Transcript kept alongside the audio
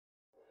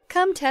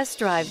Come test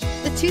drive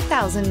the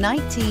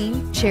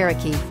 2019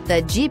 Cherokee.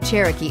 The Jeep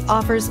Cherokee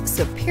offers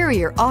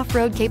superior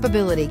off-road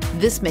capability.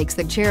 This makes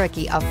the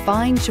Cherokee a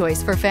fine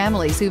choice for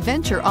families who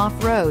venture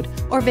off-road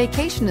or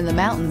vacation in the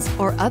mountains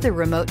or other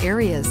remote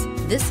areas.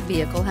 This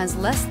vehicle has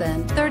less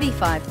than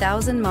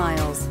 35,000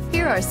 miles.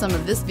 Here are some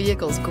of this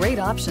vehicle's great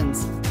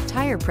options: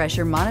 tire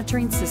pressure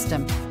monitoring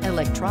system,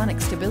 electronic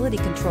stability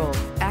control,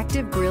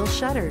 active grille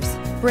shutters,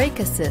 brake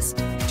assist,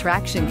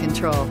 traction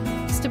control,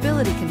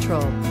 stability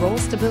control, roll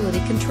stability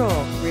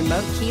control,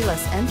 remote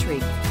keyless entry,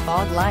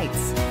 fog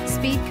lights,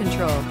 speed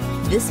control.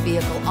 This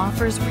vehicle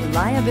offers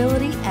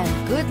reliability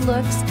and good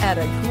looks at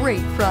a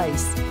great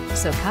price.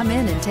 So come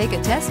in and take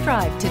a test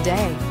drive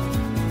today.